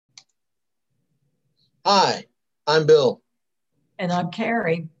Hi, I'm Bill. And I'm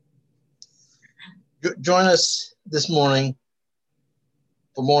Carrie. Join us this morning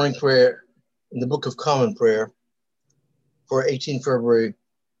for morning prayer in the Book of Common Prayer for 18 February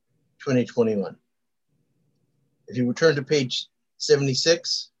 2021. If you return to page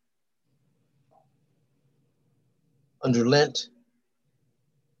 76, under Lent,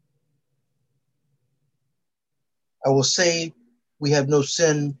 I will say we have no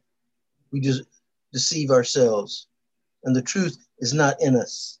sin, we deceive ourselves, and the truth is not in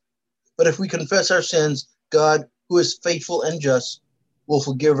us. But if we confess our sins, God, who is faithful and just, will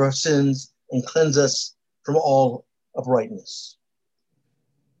forgive our sins and cleanse us from all uprightness.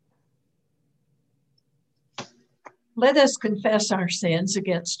 Let us confess our sins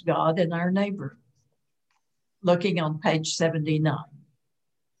against God and our neighbor. Looking on page 79.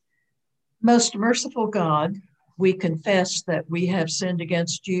 Most merciful God, we confess that we have sinned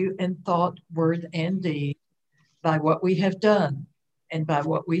against you in thought, word, and deed, by what we have done and by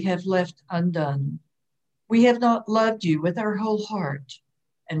what we have left undone. We have not loved you with our whole heart,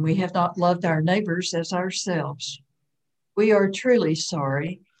 and we have not loved our neighbors as ourselves. We are truly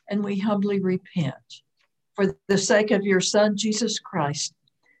sorry, and we humbly repent. For the sake of your Son, Jesus Christ,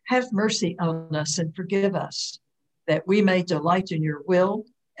 have mercy on us and forgive us, that we may delight in your will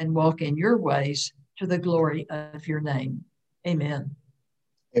and walk in your ways to the glory of your name. Amen.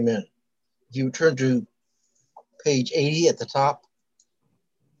 Amen. If you turn to page 80 at the top.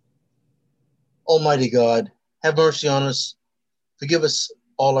 Almighty God, have mercy on us, forgive us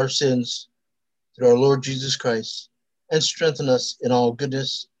all our sins through our Lord Jesus Christ, and strengthen us in all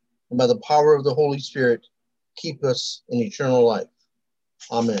goodness, and by the power of the Holy Spirit, keep us in eternal life.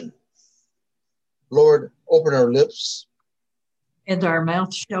 Amen. Lord, open our lips, and our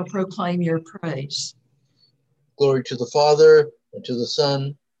mouth shall proclaim your praise. Glory to the Father, and to the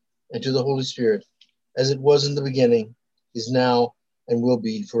Son, and to the Holy Spirit, as it was in the beginning, is now, and will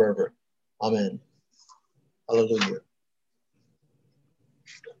be forever. Amen. Hallelujah.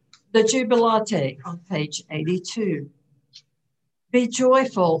 The Jubilate on page 82. Be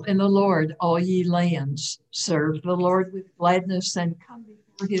joyful in the Lord, all ye lands. Serve the Lord with gladness and come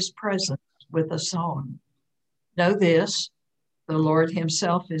before his presence with a song. Know this, the Lord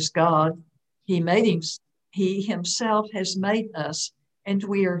himself is God. He himself has made us, and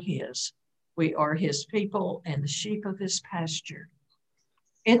we are his. We are his people and the sheep of his pasture.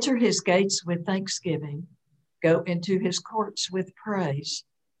 Enter his gates with thanksgiving. Go into his courts with praise.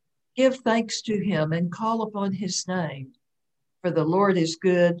 Give thanks to him and call upon his name. For the Lord is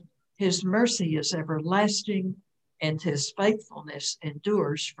good, his mercy is everlasting, and his faithfulness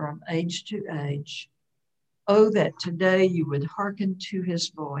endures from age to age. Oh, that today you would hearken to his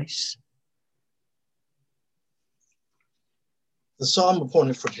voice. The psalm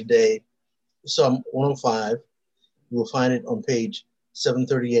appointed for today is Psalm 105. You will find it on page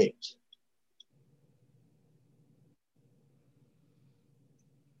 738.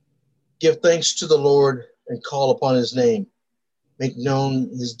 Give thanks to the Lord and call upon his name. Make known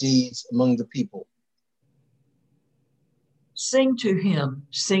his deeds among the people. Sing to him,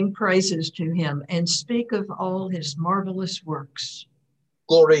 sing praises to him, and speak of all his marvelous works.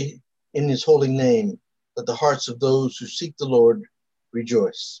 Glory in his holy name, that the hearts of those who seek the Lord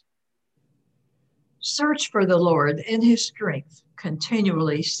rejoice. Search for the Lord in his strength,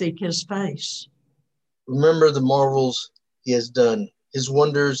 continually seek his face. Remember the marvels he has done, his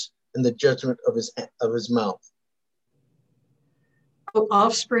wonders and the judgment of his mouth. O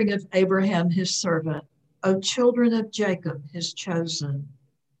offspring of Abraham, his servant, O children of Jacob, his chosen.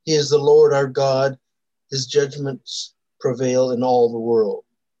 He is the Lord our God, his judgments prevail in all the world.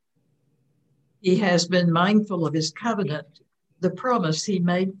 He has been mindful of his covenant, the promise he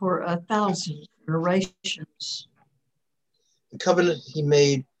made for 1,000 generations. The covenant he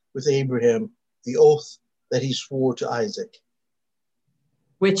made with Abraham, the oath that he swore to Isaac.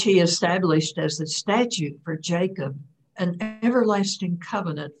 Which he established as a statute for Jacob, an everlasting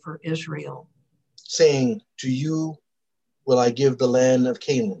covenant for Israel. Saying, to you will I give the land of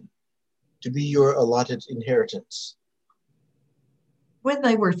Canaan, to be your allotted inheritance. When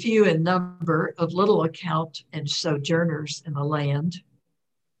they were few in number, of little account, and sojourners in the land,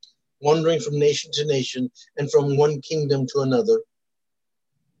 wandering from nation to nation and from one kingdom to another,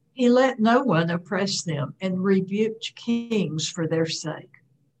 he let no one oppress them and rebuked kings for their sake.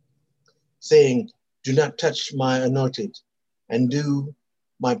 Saying, do not touch my anointed and do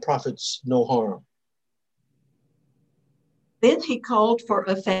my prophets no harm. Then he called for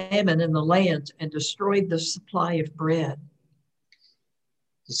a famine in the land and destroyed the supply of bread.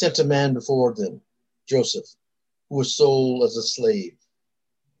 He sent a man before them, Joseph, who was sold as a slave.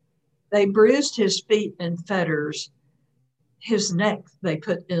 They bruised his feet in fetters. His neck they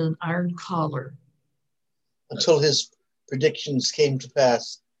put in an iron collar. Until his predictions came to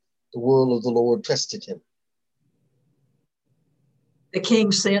pass, the word of the Lord tested him. The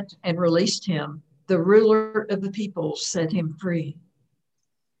king sent and released him. The ruler of the people set him free.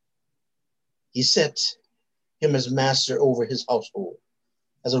 He set him as master over his household,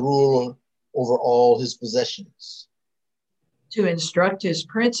 as a ruler over all his possessions, to instruct his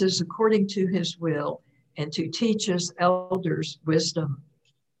princes according to his will, and to teach his elders wisdom.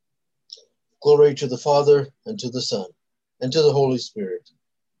 Glory to the Father, and to the Son, and to the Holy Spirit,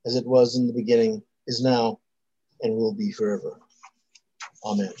 as it was in the beginning, is now, and will be forever.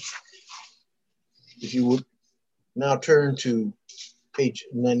 Amen. If you would now turn to page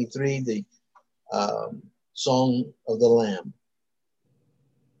 93, the Song of the Lamb.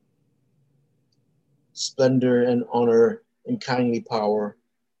 Splendor and honor and kindly power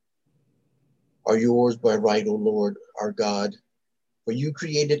are yours by right, O Lord, our God. For you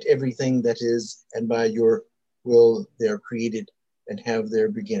created everything that is, and by your will they are created and have their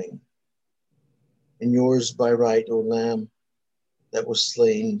beginning. And yours by right, O Lamb, that was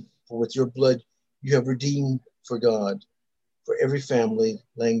slain, for with your blood you have redeemed for God, for every family,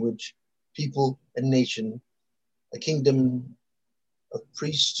 language, people, and nation, a kingdom of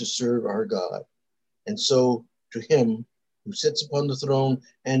priests to serve our God. And so to him who sits upon the throne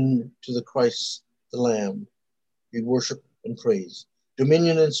and to the Christ, the Lamb, we worship and praise,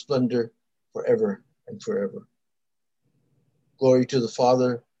 dominion and splendor forever and forever. Glory to the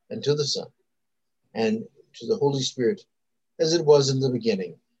Father and to the Son and to the Holy Spirit, as it was in the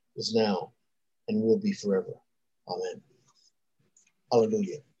beginning, is now, and will be forever. Amen.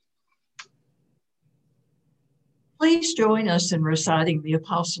 Hallelujah. Please join us in reciting the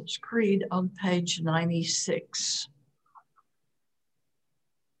Apostles' Creed on page 96.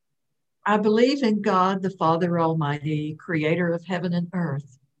 I believe in God, the Father Almighty, creator of heaven and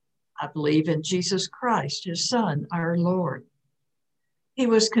earth. I believe in Jesus Christ, his Son, our Lord. He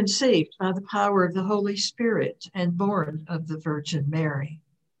was conceived by the power of the Holy Spirit and born of the Virgin Mary.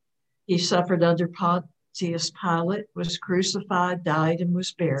 He suffered under Pontius Pilate, was crucified, died, and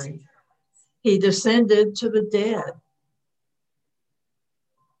was buried. He descended to the dead.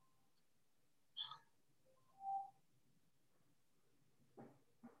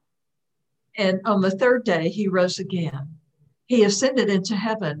 And on the third day, he rose again. He ascended into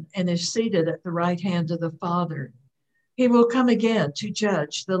heaven and is seated at the right hand of the Father. He will come again to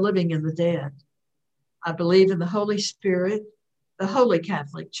judge the living and the dead. I believe in the Holy Spirit, the Holy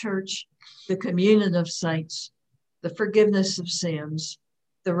Catholic Church, the communion of saints, the forgiveness of sins,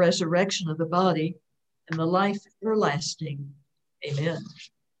 the resurrection of the body, and the life everlasting. Amen.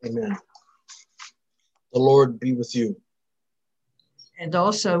 Amen. The Lord be with you. And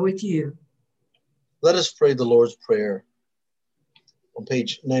also with you. Let us pray the Lord's Prayer. On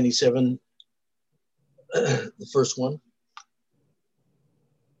page 97, the first one.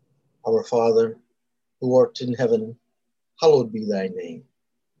 Our Father, who art in heaven, hallowed be thy name.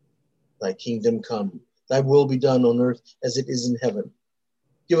 Thy kingdom come, thy will be done on earth as it is in heaven.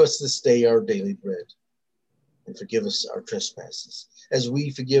 Give us this day our daily bread, and forgive us our trespasses, as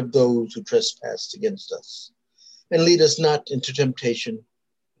we forgive those who trespass against us. And lead us not into temptation,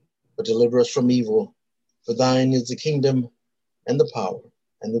 but deliver us from evil. For thine is the kingdom, and the power,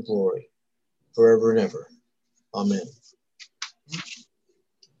 and the glory, forever and ever. Amen.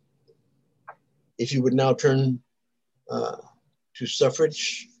 If you would now turn to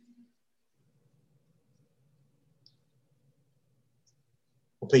suffrage.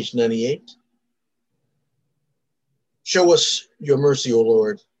 On page 98. Show us your mercy, O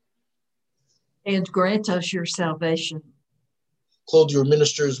Lord. And grant us your salvation. Clothe your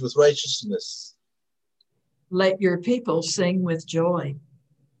ministers with righteousness. Let your people sing with joy.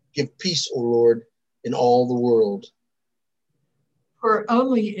 Give peace, O Lord, in all the world. For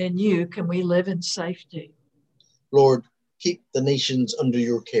only in you can we live in safety. Lord, keep the nations under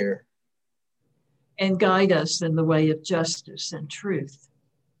your care. And guide us in the way of justice and truth.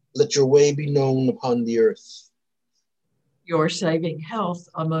 Let your way be known upon the earth. Your saving health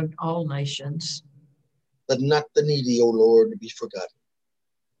among all nations. Let not the needy, O Lord, be forgotten.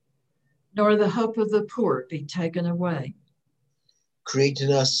 Nor the hope of the poor be taken away. Create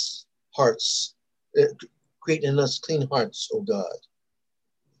in us clean hearts, O God.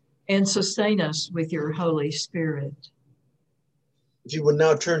 And sustain us with your Holy Spirit. If you would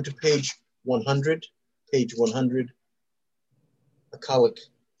now turn to page 100, a collect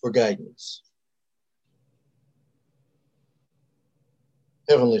for guidance.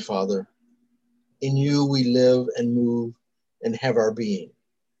 Heavenly Father, in you we live and move and have our being.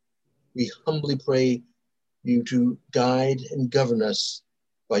 we humbly pray you to guide and govern us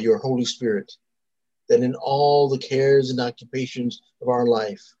by your Holy Spirit, that in all the cares and occupations of our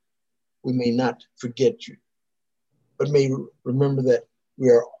life, we may not forget you, but may remember that we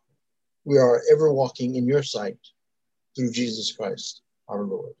are ever walking in your sight through Jesus Christ, our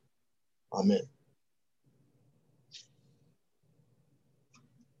Lord. Amen.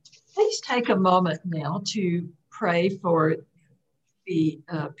 Please take a moment now to pray for the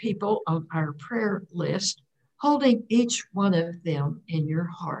people on our prayer list, holding each one of them in your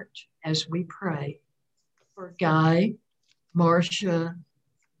heart as we pray for Guy, Marcia,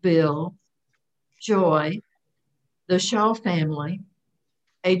 Bill, Joy, the Shaw family,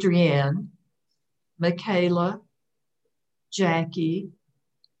 Adrienne, Michaela, Jackie,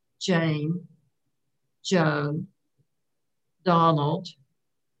 Jane, Joan, Donald,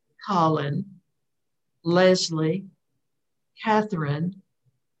 Colin, Leslie, Catherine,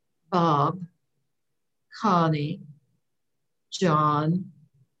 Bob, Connie, John,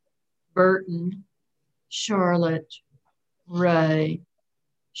 Burton, Charlotte, Ray,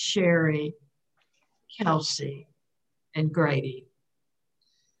 Sherry, Kelsey, and Grady.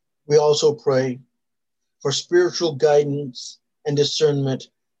 We also pray for spiritual guidance and discernment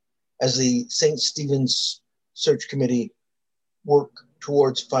as the St. Stephen's Search Committee work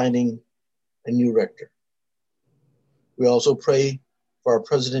towards finding a new rector. We also pray for our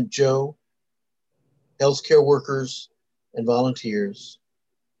President Joe, healthcare workers and volunteers,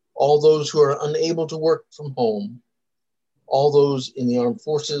 all those who are unable to work from home, all those in the armed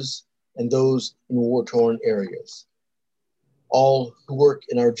forces and those in war-torn areas, all who work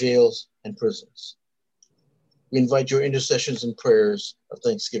in our jails and prisons. We invite your intercessions and prayers of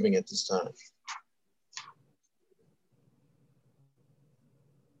thanksgiving at this time.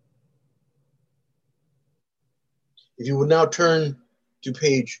 If you would now turn to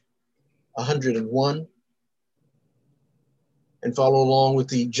page 101 and follow along with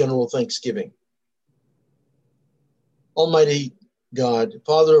the general thanksgiving. Almighty God,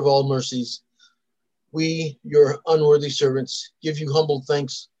 Father of all mercies, we, your unworthy servants, give you humble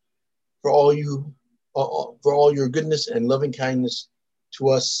thanks for all your goodness and loving kindness to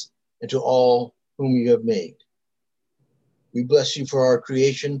us and to all whom you have made. We bless you for our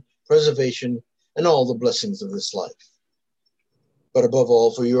creation, preservation, and all the blessings of this life. But above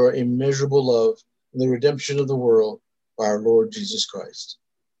all, for your immeasurable love and the redemption of the world by our Lord Jesus Christ,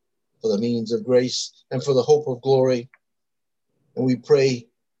 for the means of grace and for the hope of glory. And we pray,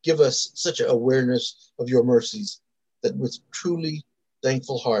 give us such an awareness of your mercies that with truly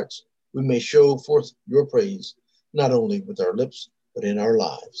thankful hearts, we may show forth your praise, not only with our lips, but in our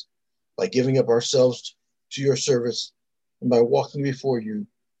lives, by giving up ourselves to your service and by walking before you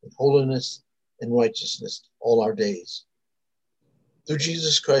in holiness and righteousness all our days. Through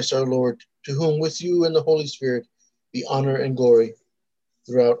Jesus Christ our Lord, to whom with you and the Holy Spirit be honor and glory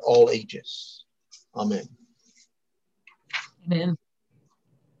throughout all ages. Amen. Amen.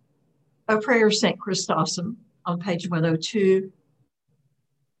 A prayer of St. Chrysostom on page 102.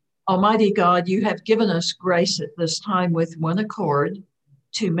 Almighty God, you have given us grace at this time with one accord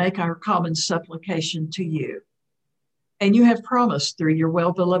to make our common supplication to you. And you have promised through your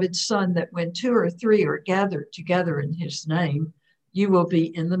well-beloved Son that when 2 or 3 are gathered together in his name, you will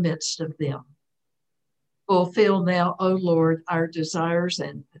be in the midst of them. Fulfill now, O Lord, our desires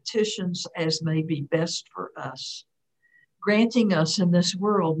and petitions as may be best for us, granting us in this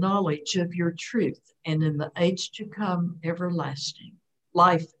world knowledge of your truth and in the age to come everlasting,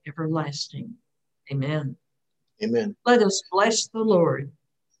 life everlasting. Amen. Amen. Let us bless the Lord.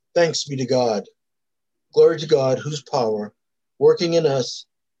 Thanks be to God. Glory to God, whose power, working in us,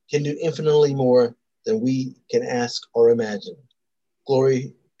 can do infinitely more than we can ask or imagine.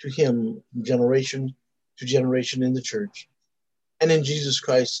 Glory to him from generation to generation in the church and in Jesus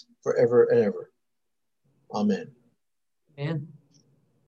Christ forever and ever. Amen. Amen.